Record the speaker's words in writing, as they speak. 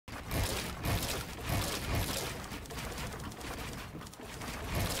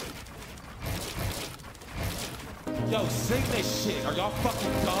Yo, sing this shit. Are y'all fucking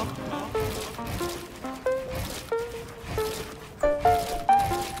dumb?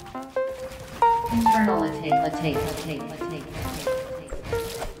 Internal latte.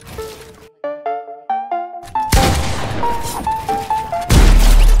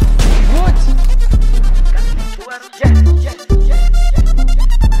 What?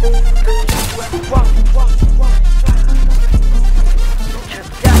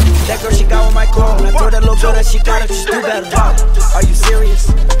 That girl, she got with my clone. I told that little girl that she got it, just do better. Are you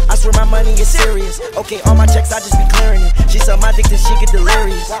serious? I swear my money is serious. Okay, all my checks, I just be clearing it. She suck my dick till she get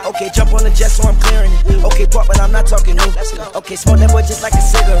delirious. Okay, jump on the jet so I'm clearing it. Okay, pop, but I'm not talking new. Okay, smoke that boy just like a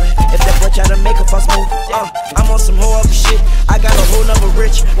cigarette. If that boy try to make a fuss move, I'm on some whole other shit. I got a whole number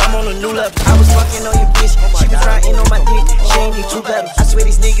rich. I'm on a new level. I was fucking on your bitch. She was riding on my dick. She ain't need two pedals. I swear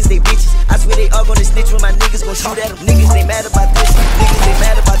these niggas, they bitches. I swear they all gonna snitch when my niggas gon' shoot at them. Niggas, they mad about this. Niggas, they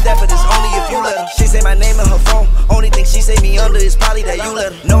mad about that, but it's only if you let them. She say my name in her phone. Only thing she say me under is probably that you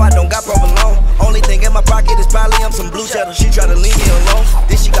let her. No, I don't got provolone. Only thing in my pocket is probably some blue cheddar. She try to leave me alone.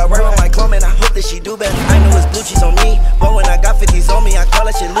 Then she got right on my clone, and I hope that she do better. I know it's blue cheese on me, but when I got 50s on me, I call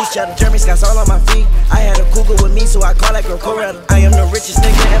that shit loose cheddar. Jeremy Scott's all on my feet. I had a cougar with me, so I call that girl Coretta. I am the richest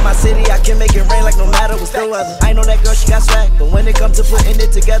nigga in my city. I can make it rain like no matter what's the weather. I know that girl, she got swag, but when it comes to putting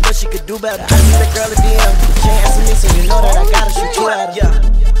it together, she could do better. I see that girl at DM. She ain't answer me, so you know that I gotta shoot two at her. Yeah.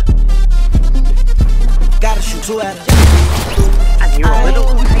 Gotta shoot two at her.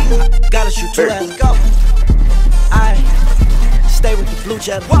 Gotta shoot two at her. I stay with the blue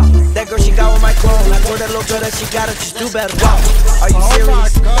cheddar. That girl, she got with my clone. I told that little girl that she gotta just do better. Are you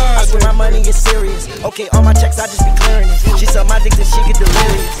serious? I swear my money is serious. Okay, all my checks, I just be clearing it. She suck my dick till she get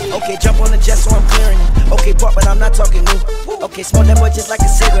delirious. Okay, jump on the jet so I'm clearing it. Okay, pop, but I'm not talking new. Okay, smoke that boy just like a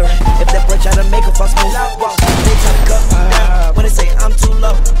cigarette. If that boy try to make a fuss move, they try to cut me down. When they say I'm too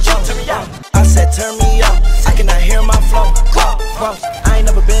low, I said turn me up. I cannot hear my flow. I ain't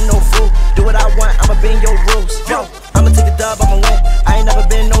never been no fool. Do what I want, I'ma bend your rules. I'ma take a dub, I'ma win. I ain't never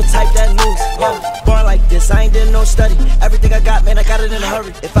been no type that lose. Born like this, I ain't did no study. Everything I got, man, I got it in a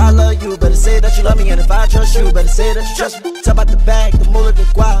hurry. If I love you, better say that you love me. And if I trust you, better say that you trust me. Talk about the bag, the moolah, the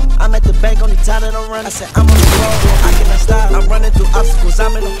guap. I'm at the bank, only time that I'm running. I said I'm on the road, I cannot stop. I'm running through obstacles,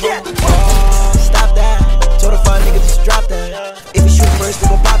 I'm in the hole. Stop that. Told a fun nigga just drop that. If you shoot first, we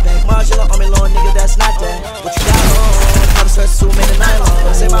gon' pop back. Modular on me, long nigga, that's not that. What you got on? I'm sweatsuit, made a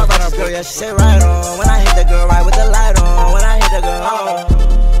nylon. Say my right arm, girl, yeah, she say right on. When I hit that girl, right with the light on. When I hit that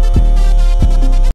girl,